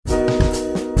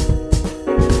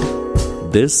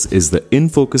This is the In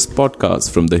Focus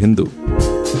podcast from The Hindu.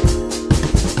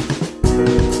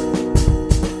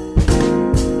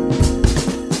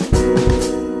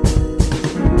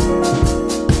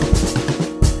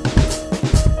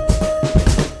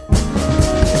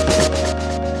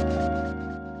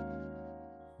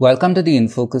 Welcome to the In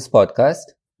Focus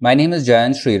podcast. My name is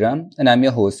Jayant Sriram and I'm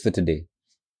your host for today.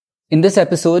 In this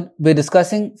episode, we're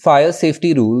discussing fire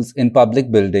safety rules in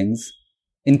public buildings,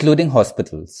 including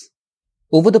hospitals.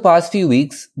 Over the past few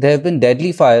weeks, there have been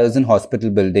deadly fires in hospital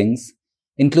buildings,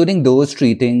 including those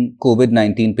treating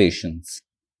COVID-19 patients,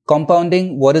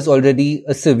 compounding what is already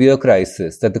a severe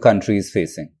crisis that the country is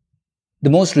facing. The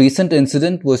most recent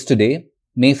incident was today,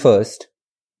 May 1st,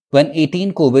 when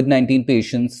 18 COVID-19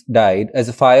 patients died as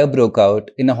a fire broke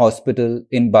out in a hospital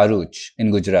in Bharuch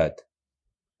in Gujarat.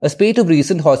 A spate of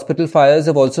recent hospital fires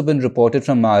have also been reported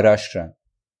from Maharashtra,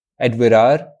 at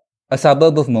Virar, a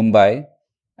suburb of Mumbai,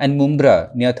 and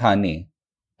Mumbra near Thane,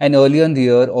 and earlier in the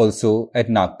year also at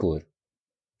Nagpur.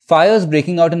 Fires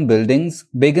breaking out in buildings,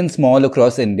 big and small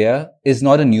across India, is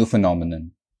not a new phenomenon.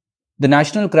 The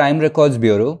National Crime Records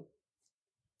Bureau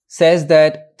says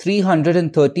that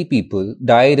 330 people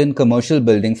died in commercial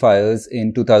building fires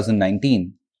in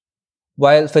 2019,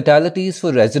 while fatalities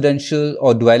for residential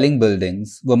or dwelling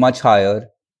buildings were much higher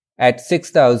at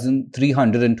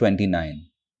 6,329.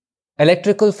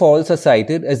 Electrical faults are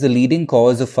cited as the leading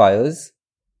cause of fires,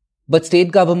 but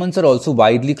state governments are also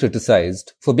widely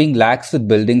criticized for being lax with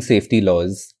building safety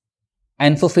laws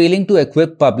and for failing to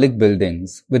equip public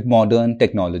buildings with modern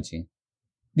technology.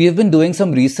 We have been doing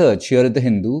some research here at The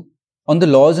Hindu on the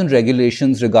laws and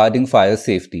regulations regarding fire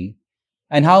safety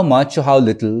and how much or how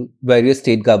little various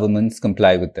state governments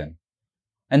comply with them.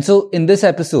 And so in this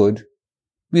episode,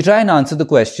 we try and answer the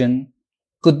question,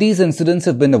 could these incidents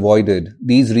have been avoided,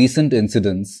 these recent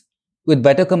incidents, with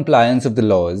better compliance of the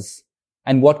laws,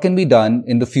 and what can be done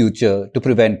in the future to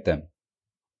prevent them?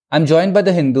 I'm joined by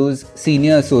The Hindu's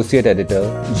Senior Associate Editor,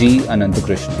 G.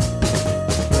 Ananthakrishnan.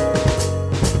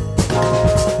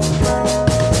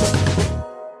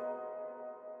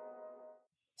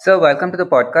 Sir, welcome to the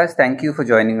podcast. Thank you for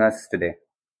joining us today.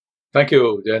 Thank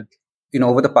you, Jayant.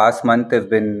 Over the past month, there have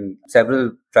been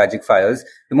several tragic fires.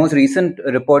 The most recent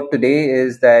report today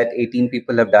is that 18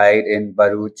 people have died in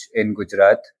Bharuch in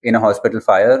Gujarat in a hospital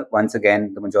fire. Once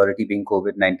again, the majority being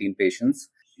COVID-19 patients.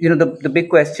 The big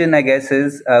question, I guess,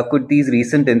 is could these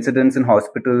recent incidents in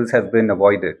hospitals have been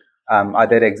avoided? Are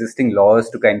there existing laws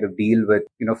to kind of deal with,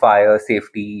 fire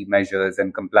safety measures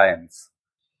and compliance?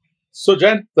 So,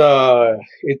 Jayant,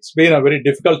 it's been a very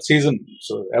difficult season.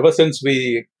 So, ever since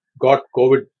we got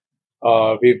COVID,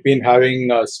 we've been having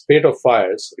a spate of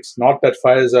fires. It's not that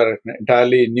fires are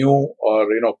entirely new or,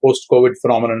 post-COVID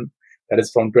phenomenon that is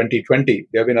from 2020.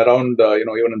 They have been around,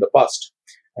 even in the past.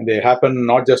 And they happen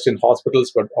not just in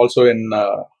hospitals, but also in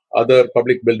other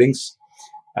public buildings.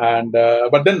 And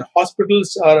but then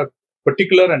hospitals are a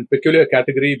particular and peculiar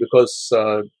category because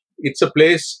a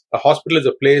hospital is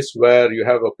a place where you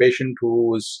have a patient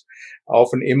who is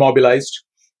often immobilized,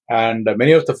 and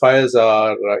many of the fires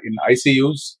are in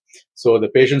ICUs. So the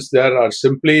patients there are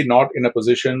simply not in a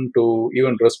position to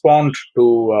even respond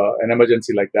to an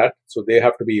emergency like that. So they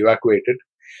have to be evacuated.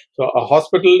 So a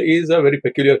hospital is a very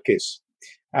peculiar case.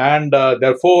 And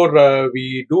therefore,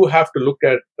 we do have to look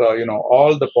at,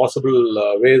 all the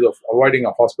possible ways of avoiding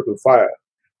a hospital fire.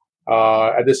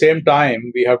 At the same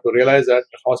time, we have to realize that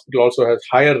the hospital also has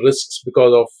higher risks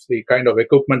because of the kind of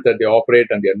equipment that they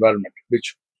operate and the environment,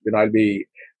 which I'll be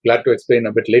glad to explain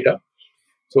a bit later.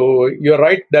 So you're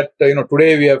right that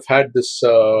today we have had this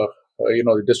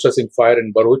distressing fire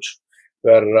in Bharuch,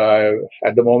 where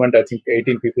at the moment I think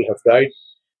 18 people have died,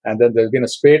 and then there's been a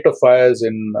spate of fires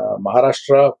in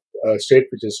Maharashtra, a state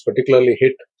which is particularly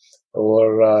hit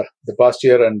over the past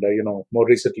year and more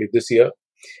recently this year.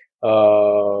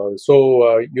 So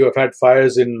you have had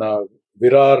fires in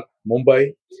Virar,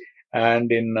 Mumbai, and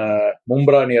in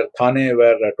Mumbra near Thane,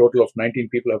 where a total of 19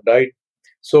 people have died.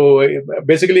 So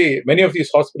basically, many of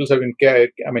these hospitals have been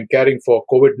caring for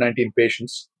COVID-19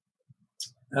 patients.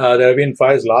 There have been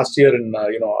fires last year in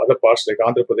other parts like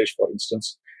Andhra Pradesh, for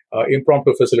instance,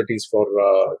 impromptu facilities for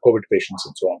COVID patients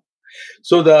and so on.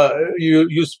 So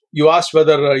you asked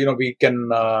whether we can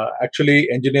actually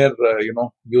engineer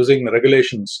using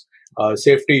regulations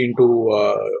safety into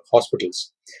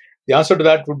hospitals. The answer to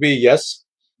that would be yes.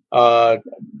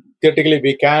 Theoretically,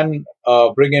 we can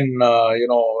bring in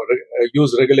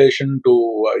use regulation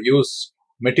to use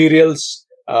materials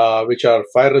which are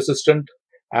fire resistant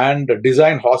and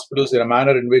design hospitals in a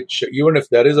manner in which even if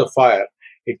there is a fire,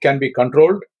 it can be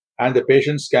controlled and the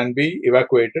patients can be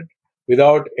evacuated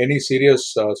without any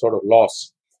serious sort of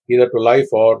loss, either to life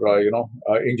or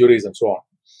injuries and so on.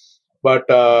 But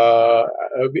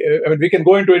we can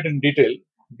go into it in detail.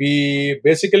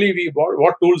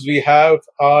 What tools we have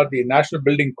are the National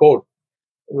Building Code,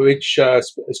 which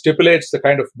stipulates the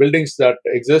kind of buildings that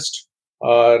exist,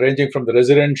 ranging from the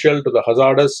residential to the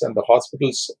hazardous, and the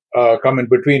hospitals come in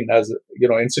between as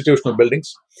institutional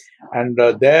buildings. And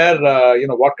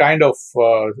what kind of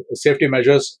safety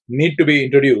measures need to be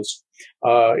introduced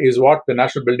is what the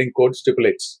National Building Code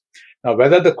stipulates. Now,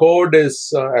 whether the code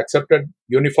is accepted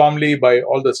uniformly by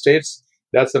all the states,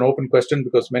 that's an open question,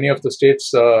 because many of the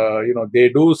states, they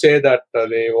do say that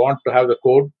they want to have the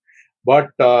code,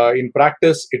 but in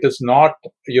practice, it is not,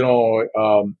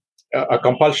 a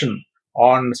compulsion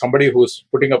on somebody who's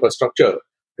putting up a structure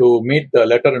to meet the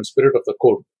letter and spirit of the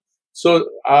code. So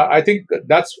I think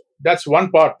that's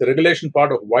one part, the regulation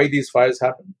part of why these fires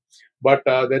happen. But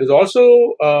there is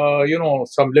also,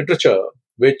 some literature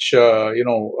which,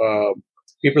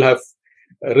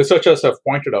 researchers have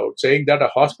pointed out, saying that a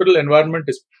hospital environment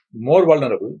is more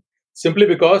vulnerable simply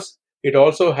because it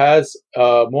also has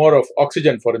more of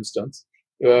oxygen, for instance,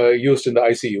 used in the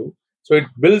ICU. So it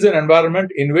builds an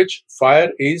environment in which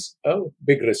fire is a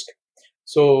big risk.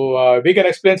 So we can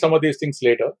explain some of these things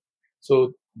later.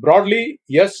 So broadly,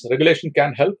 yes, regulation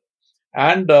can help,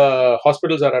 and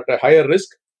hospitals are at a higher risk.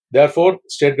 Therefore,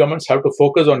 state governments have to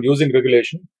focus on using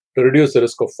regulation to reduce the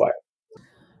risk of fire.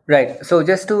 Right. So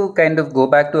just to kind of go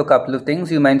back to a couple of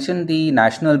things, you mentioned the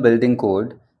National Building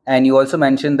Code, and you also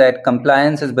mentioned that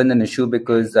compliance has been an issue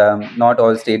because not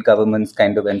all state governments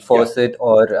kind of enforce it,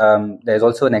 or there's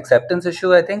also an acceptance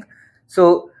issue, I think.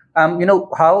 So,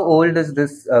 how old is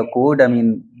this code? I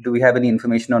mean, do we have any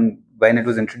information on when it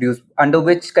was introduced? Under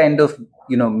which kind of,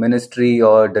 ministry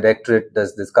or directorate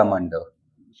does this come under?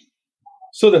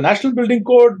 So the National Building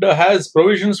Code has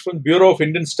provisions from the Bureau of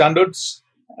Indian Standards,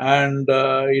 and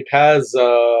it has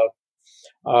a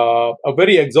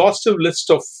very exhaustive list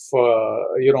of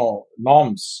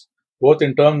norms, both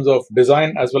in terms of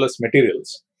design as well as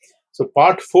materials. So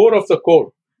Part 4 of the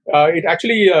code, it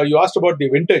actually you asked about the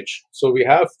vintage. So we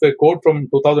have the code from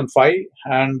 2005,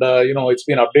 and it's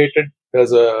been updated.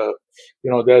 There's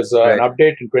Right. an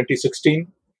update in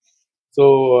 2016.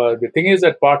 So the thing is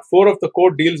that Part 4 of the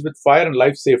code deals with fire and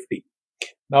life safety.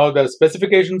 Now, the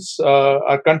specifications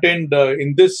are contained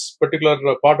in this particular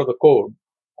part of the code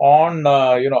on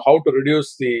how to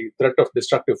reduce the threat of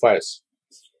destructive fires.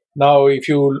 Now, if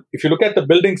you look at the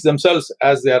buildings themselves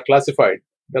as they are classified,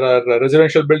 there are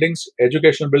residential buildings,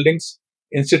 educational buildings,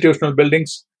 institutional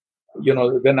buildings.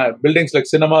 Then buildings like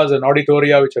cinemas and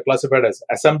auditoria, which are classified as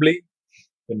assembly,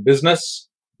 then business,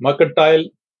 mercantile,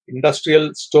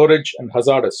 industrial, storage, and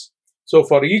hazardous. So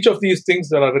for each of these things,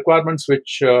 there are requirements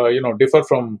which differ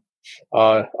from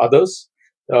others.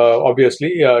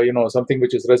 Obviously, something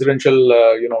which is residential,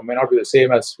 may not be the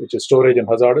same as which is storage and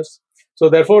hazardous. So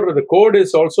therefore, the code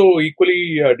is also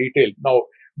equally detailed. Now,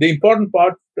 the important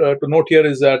part to note here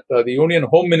is that the Union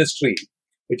Home Ministry,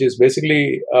 which is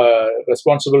basically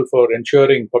responsible for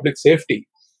ensuring public safety,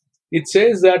 it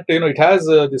says that it has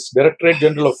this Directorate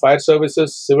General of Fire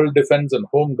Services, Civil Defense, and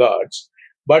Home Guards.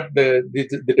 But the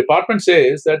department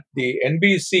says that the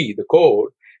NBC, the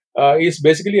code, is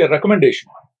basically a recommendation.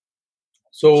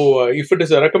 So if it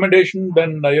is a recommendation,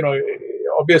 then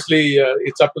obviously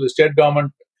it's up to the state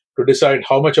government to decide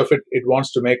how much of it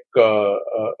wants to make a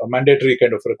mandatory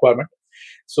kind of requirement.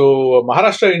 So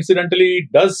Maharashtra, incidentally,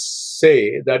 does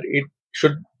say that it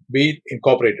should be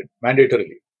incorporated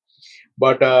mandatorily.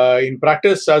 But in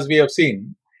practice, as we have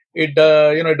seen, it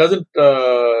doesn't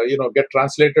get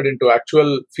translated into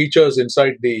actual features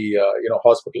inside the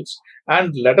hospitals.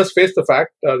 And let us face the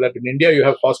fact that in India you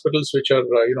have hospitals which are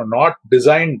not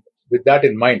designed with that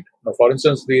in mind. Now, for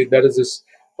instance, there is this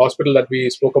hospital that we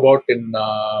spoke about in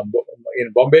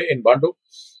Bombay, in Bandu,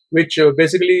 which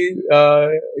basically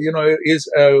is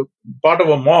part of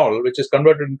a mall which is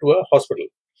converted into a hospital.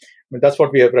 I mean, that's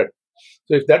what we have read.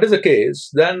 So if that is the case,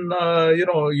 then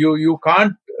you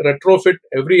can't retrofit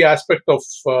every aspect of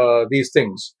these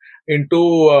things into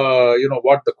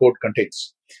what the code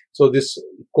contains. So this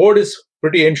code is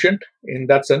pretty ancient in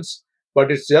that sense,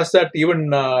 but it's just that even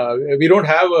we don't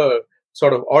have a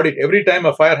sort of audit. Every time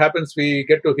a fire happens, we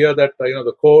get to hear that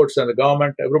the courts and the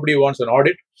government, everybody wants an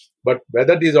audit, but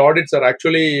whether these audits are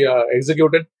actually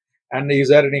executed, and is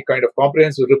there any kind of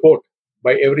comprehensive report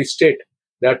by every state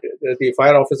that the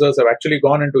fire officers have actually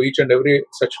gone into each and every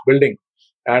such building,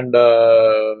 and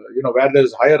where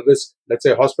there's higher risk, let's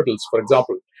say hospitals, for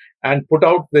example, and put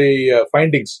out the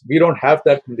findings. We don't have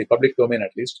that in the public domain,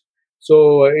 at least.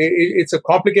 So it's a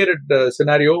complicated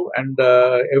scenario, and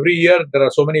every year there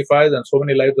are so many fires and so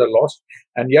many lives are lost,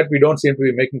 and yet we don't seem to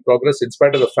be making progress in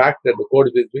spite of the fact that the code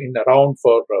has been around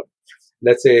for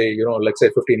let's say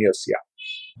 15 years. Yeah.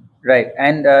 Right.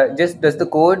 And just does the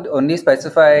code only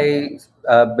specify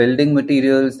building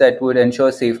materials that would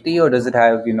ensure safety, or does it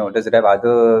have, does it have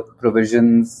other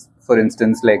provisions, for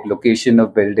instance, like location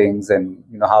of buildings and,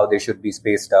 how they should be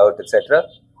spaced out, etc.?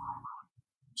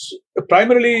 So,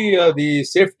 primarily, the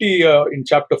safety in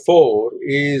Chapter 4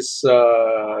 is,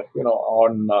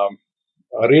 on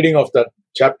a reading of that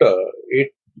chapter,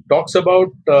 it talks about,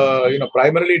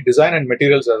 primarily design and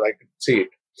materials as I can see it.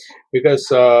 Because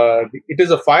it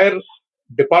is a fire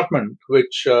department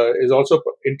which is also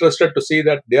interested to see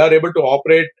that they are able to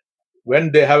operate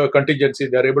when they have a contingency.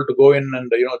 They are able to go in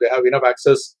and they have enough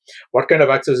access. What kind of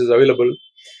access is available?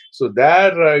 So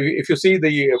there, if you see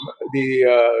the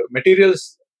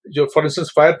materials, for instance,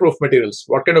 fireproof materials.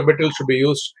 What kind of materials should be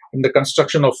used in the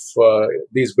construction of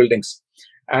these buildings?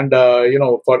 And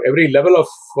for every level of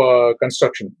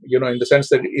construction, in the sense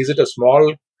that is it a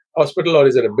small hospital or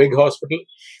is it a big hospital,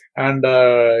 and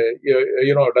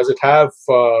does it have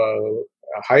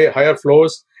higher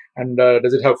floors, and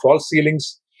does it have false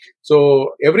ceilings?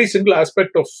 So every single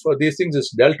aspect of these things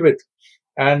is dealt with,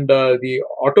 and the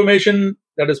automation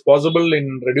that is possible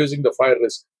in reducing the fire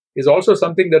risk is also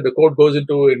something that the code goes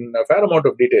into in a fair amount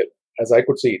of detail, as I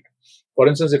could see it. For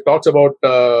instance, it talks about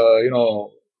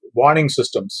warning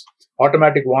systems,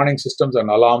 automatic warning systems and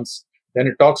alarms. Then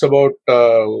it talks about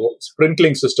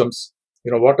sprinkling systems,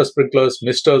 water sprinklers,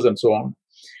 misters, and so on.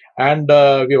 And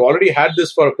we've already had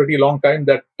this for a pretty long time,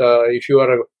 that if you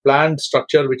are a planned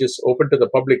structure which is open to the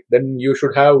public, then you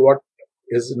should have what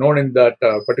is known in that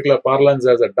particular parlance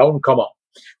as a downcomer.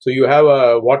 So you have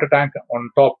a water tank on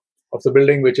top of the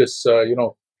building, which is,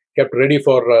 kept ready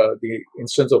for the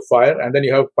instance of fire. And then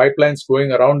you have pipelines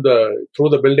going around through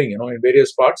the building, in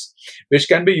various parts, which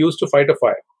can be used to fight a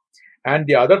fire. And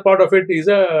the other part of it is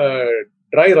a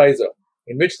dry riser,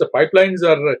 in which the pipelines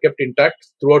are kept intact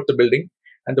throughout the building,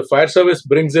 and the fire service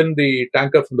brings in the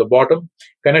tanker from the bottom,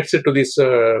 connects it to this,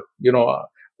 the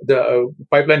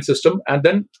pipeline system, and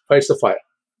then fights the fire.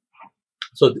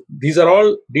 So these are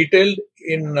all detailed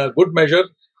in good measure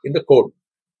in the code.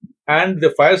 And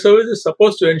the fire service is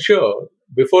supposed to ensure,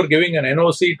 before giving an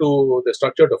NOC to the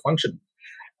structure to function,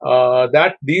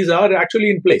 that these are actually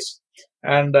in place.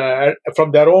 And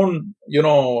from their own,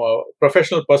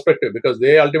 professional perspective, because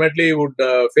they ultimately would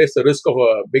face the risk of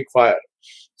a big fire.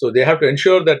 So they have to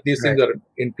ensure that these things are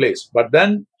in place. But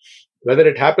then, whether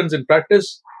it happens in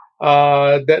practice,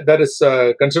 there is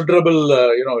considerable,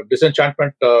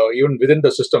 disenchantment even within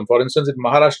the system. For instance, in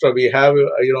Maharashtra, we have,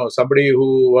 somebody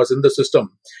who was in the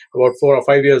system about 4 or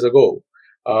 5 years ago,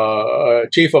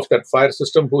 chief of that fire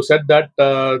system, who said that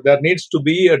there needs to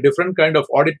be a different kind of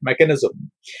audit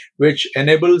mechanism, which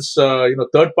enables,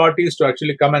 third parties to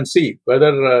actually come and see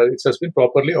whether it has been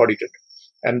properly audited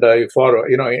and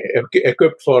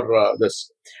equipped for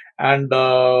this. And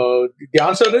the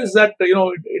answer is that,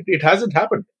 it hasn't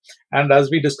happened. And as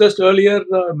we discussed earlier,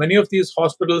 many of these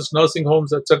hospitals, nursing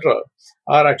homes, etc.,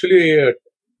 are actually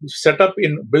set up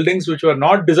in buildings which were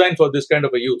not designed for this kind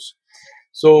of a use.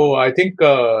 So I think,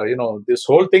 this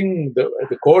whole thing,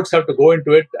 the courts have to go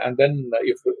into it, and then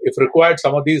if required,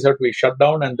 some of these have to be shut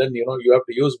down, and then, you have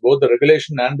to use both the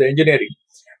regulation and the engineering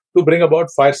to bring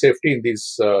about fire safety in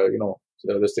these,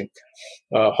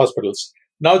 hospitals.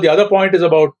 Now, the other point is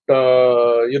about,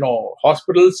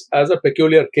 hospitals as a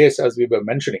peculiar case, as we were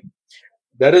mentioning.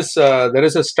 There is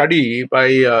a study by,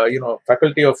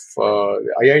 faculty of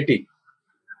IIT,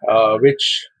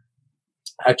 which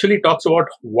actually talks about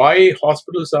why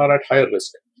hospitals are at higher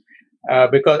risk,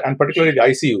 and particularly the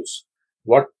ICUs.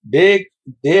 What they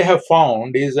have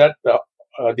found is that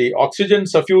the oxygen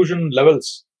suffusion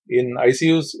levels in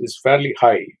ICUs is fairly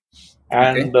high.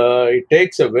 And it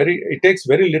takes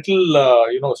very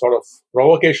little, sort of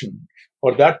provocation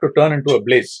for that to turn into a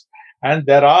blaze. And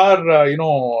there are,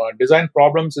 design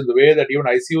problems in the way that even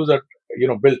ICUs are,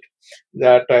 built.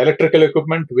 That electrical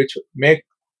equipment which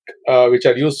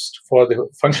are used for the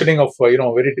functioning of,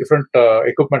 very different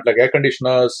equipment like air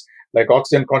conditioners, like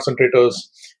oxygen concentrators,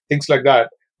 things like that,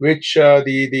 which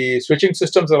the switching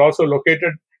systems are also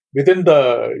located within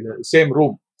the same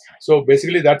room. So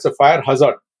basically, that's a fire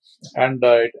hazard. And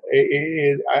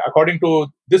according to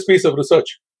this piece of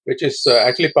research, which is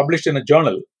actually published in a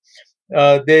journal,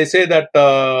 they say that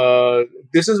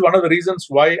this is one of the reasons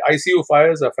why ICU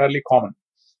fires are fairly common.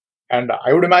 And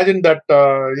I would imagine that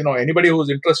anybody who's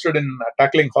interested in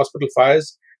tackling hospital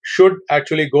fires should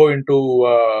actually go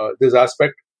into this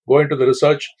aspect go into the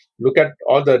research, look at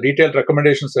all the detailed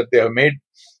recommendations that they have made.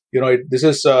 This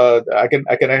is I can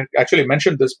actually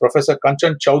mention this Professor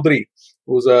Kanchan Chowdhury,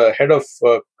 who's a head of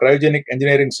Cryogenic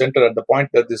Engineering Center at the point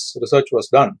that this research was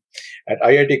done at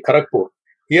IIT Kharagpur.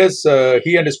 He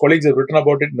and his colleagues have written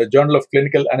about it in the Journal of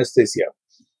Clinical Anesthesia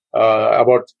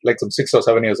about like some 6 or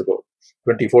 7 years ago,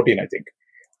 2014, I think.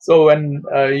 So when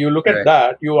you look at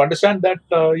that, you understand that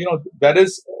there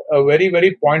is a very,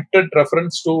 very pointed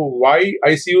reference to why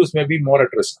ICUs may be more at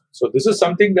risk. So this is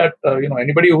something that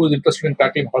anybody who is interested in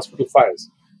tackling hospital fires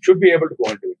should be able to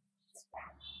go into it.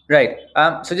 Right.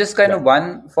 So just kind of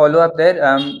one follow-up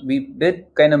there. We did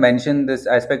kind of mention this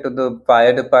aspect of the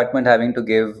fire department having to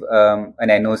give an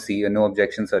NOC, a no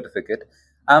objection certificate.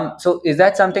 So is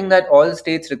that something that all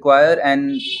states require?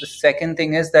 And the second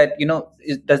thing is that,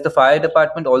 does the fire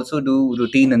department also do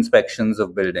routine inspections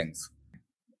of buildings?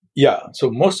 Yeah. So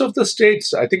most of the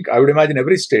states, I think I would imagine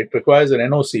every state requires an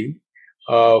NOC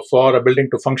for a building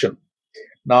to function.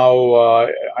 Now,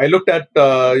 I looked at,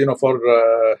 for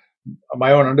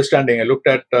my own understanding, I looked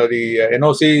at the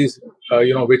NOCs,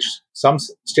 which some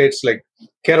states like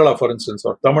Kerala, for instance,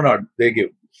 or Tamil Nadu, they give.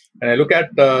 And I look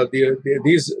at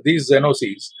these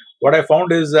NOCs. What I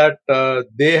found is that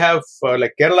they have,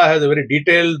 like Kerala has a very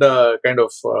detailed kind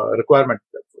of requirement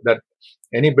that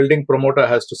any building promoter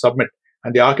has to submit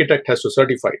and the architect has to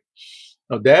certify.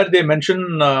 Now, there they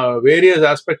mention various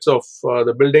aspects of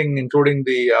the building, including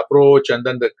the approach and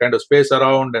then the kind of space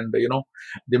around and,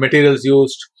 the materials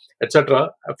used,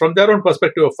 etc., from their own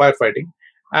perspective of firefighting.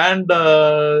 And,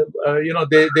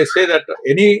 they say that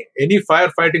any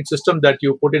firefighting system that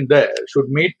you put in there should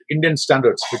meet Indian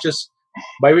standards,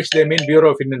 by which they mean Bureau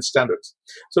of Indian Standards.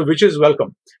 So, which is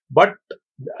welcome. But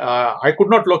I could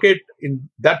not locate in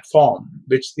that form,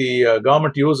 which the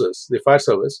government uses, the fire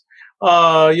service,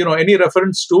 any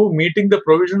reference to meeting the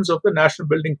provisions of the National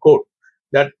Building Code,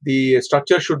 that the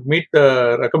structure should meet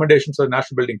the recommendations of the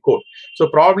National Building Code. So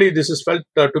probably this is felt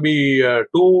to be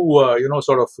too,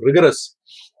 sort of rigorous.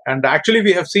 And actually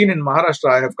we have seen in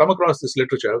Maharashtra, I have come across this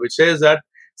literature, which says that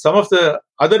some of the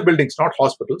other buildings, not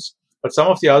hospitals, but some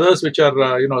of the others which are,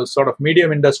 sort of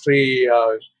medium industry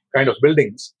kind of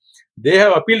buildings, they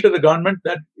have appealed to the government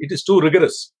that it is too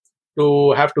rigorous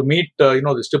to have to meet,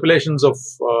 the stipulations of,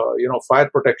 fire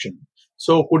protection.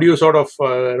 So could you sort of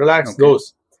relax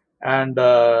those? And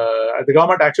the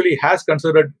government actually has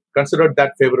considered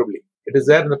that favorably. It is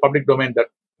there in the public domain,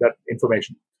 that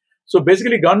information. So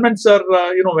basically, governments are,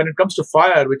 when it comes to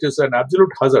fire, which is an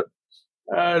absolute hazard,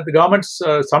 the governments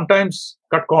sometimes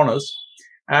cut corners.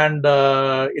 And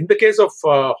in the case of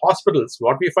hospitals,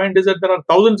 what we find is that there are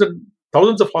thousands and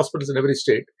thousands of hospitals in every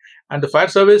state, and the fire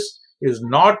service is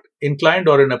not inclined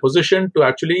or in a position to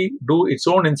actually do its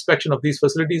own inspection of these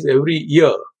facilities every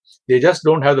year. They just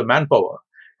don't have the manpower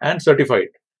and certify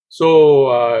it.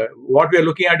 So what we are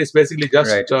looking at is basically just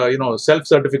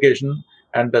self-certification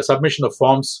and the submission of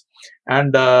forms,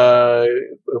 and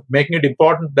making it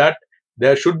important that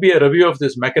there should be a review of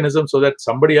this mechanism so that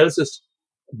somebody else is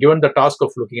given the task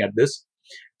of looking at this.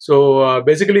 So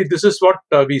basically, this is what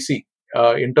we see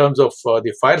in terms of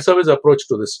the fire service approach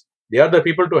to this. They are the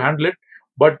people to handle it,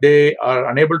 but they are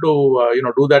unable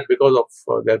to do that because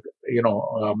of their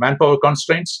manpower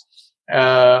constraints.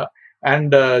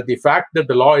 And the fact that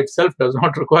the law itself does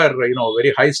not require a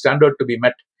very high standard to be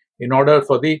met in order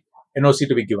for the NOC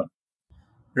to be given.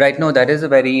 Right. No, that is a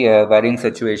very worrying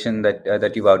situation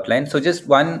that you've outlined. So just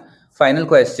one final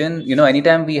question.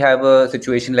 Anytime we have a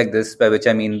situation like this, by which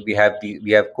I mean we have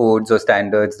codes or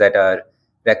standards that are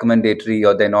recommendatory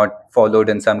or they're not followed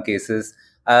in some cases.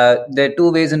 There are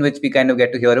two ways in which we kind of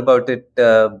get to hear about it,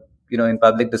 in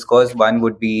public discourse. One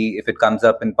would be if it comes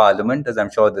up in Parliament, as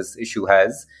I'm sure this issue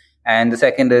has. And the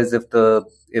second is if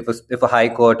a High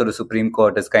Court or a Supreme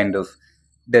Court has kind of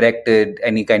directed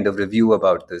any kind of review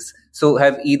about this. So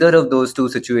have either of those two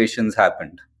situations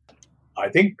happened? I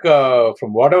think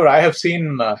from whatever I have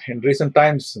seen in recent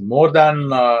times, more than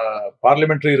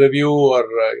parliamentary review or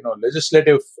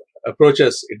legislative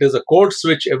approaches, it is the courts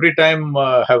which every time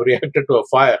have reacted to a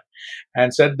fire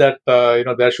and said that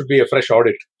there should be a fresh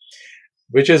audit,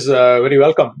 which is very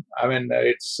welcome. I mean,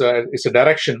 it's a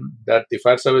direction that the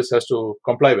fire service has to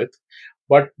comply with.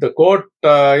 But the court,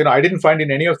 I didn't find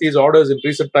in any of these orders in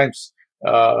recent times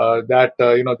that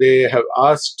they have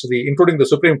asked including the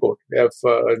Supreme Court,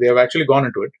 they have actually gone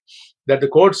into it, that the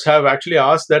courts have actually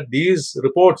asked that these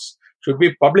reports should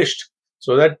be published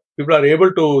so that people are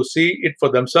able to see it for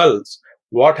themselves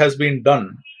what has been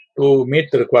done to meet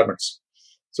the requirements.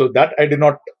 So that I did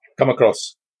not come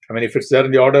across. I mean, if it's there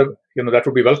in the order, that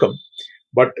would be welcome,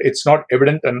 but it's not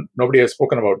evident and nobody has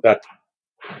spoken about that.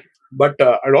 But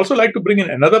I'd also like to bring in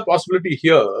another possibility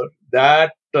here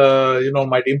that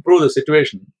might improve the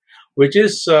situation, which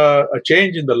is a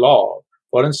change in the law.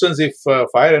 For instance, if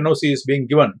fire NOC is being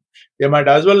given, they might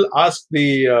as well ask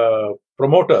the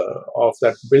promoter of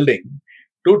that building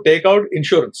to take out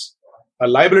insurance, a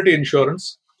liability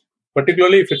insurance,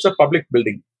 particularly if it's a public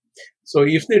building. So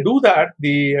if they do that,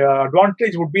 the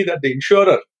advantage would be that the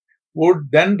insurer would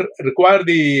then require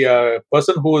the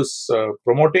person who is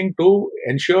promoting to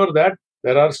ensure that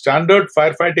there are standard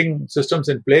firefighting systems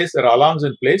in place, there are alarms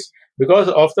in place because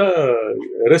of the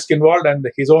risk involved and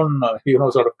his own,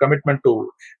 sort of commitment to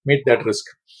meet that risk.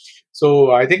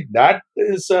 So I think that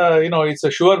is, it's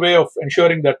a sure way of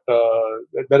ensuring that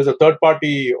there is a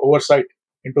third-party oversight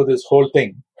into this whole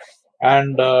thing.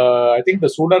 And I think the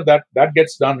sooner that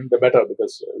gets done, the better,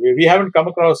 because we haven't come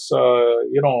across,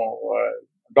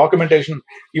 documentation,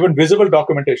 even visible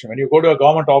documentation. When you go to a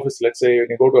government office, let's say when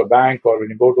you go to a bank or when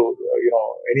you go to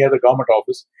any other government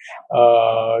office,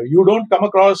 you don't come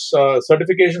across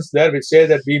certifications there which say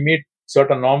that we meet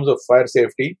certain norms of fire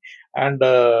safety, and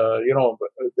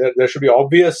there should be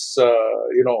obvious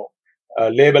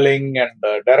labeling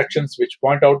and directions which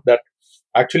point out that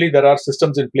actually there are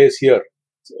systems in place here,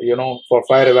 for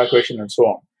fire evacuation and so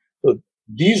on. So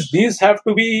these have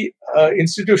to be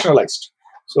institutionalized.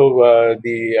 So I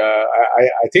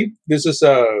think this is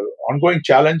a ongoing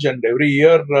challenge, and every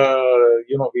year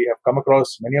we have come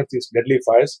across many of these deadly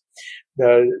fires.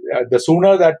 The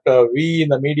sooner that we in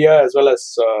the media, as well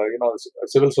as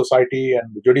civil society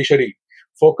and the judiciary,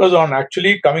 focus on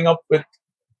actually coming up with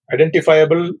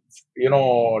identifiable,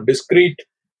 discrete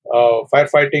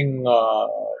firefighting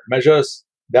measures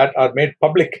that are made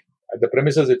public at the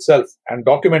premises itself and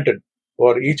documented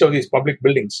for each of these public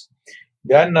buildings,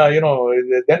 then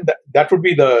that would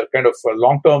be the kind of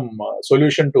long-term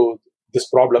solution to this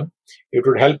problem. It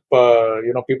would help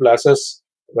people assess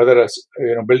whether a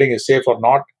building is safe or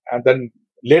not, and then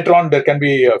later on there can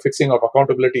be a fixing of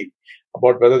accountability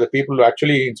about whether the people who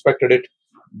actually inspected it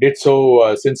did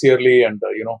so sincerely and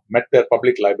met their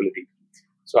public liability.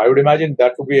 So I would imagine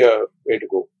that would be a way to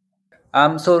go.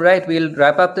 We'll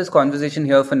wrap up this conversation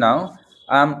here for now.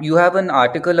 You have an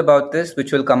article about this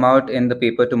which will come out in the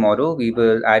paper tomorrow. We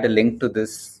will add a link to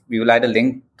this. We will add a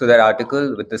link to that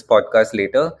article with this podcast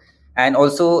later. And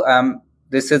also,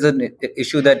 this is an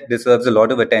issue that deserves a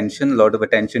lot of attention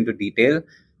to detail.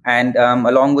 And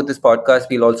along with this podcast,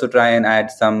 we'll also try and add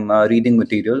some reading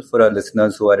material for our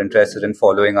listeners who are interested in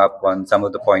following up on some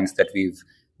of the points that we've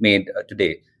made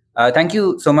today. Thank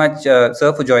you so much,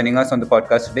 sir, for joining us on the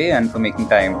podcast today and for making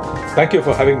time. Thank you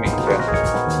for having me.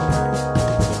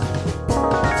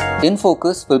 In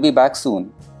Focus will be back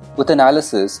soon with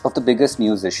analysis of the biggest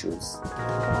news issues.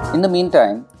 In the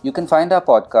meantime, you can find our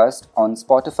podcast on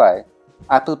Spotify,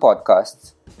 Apple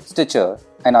Podcasts, Stitcher,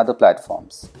 and other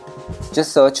platforms.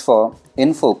 Just search for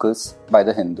In Focus by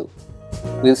The Hindu.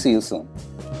 We'll see you soon.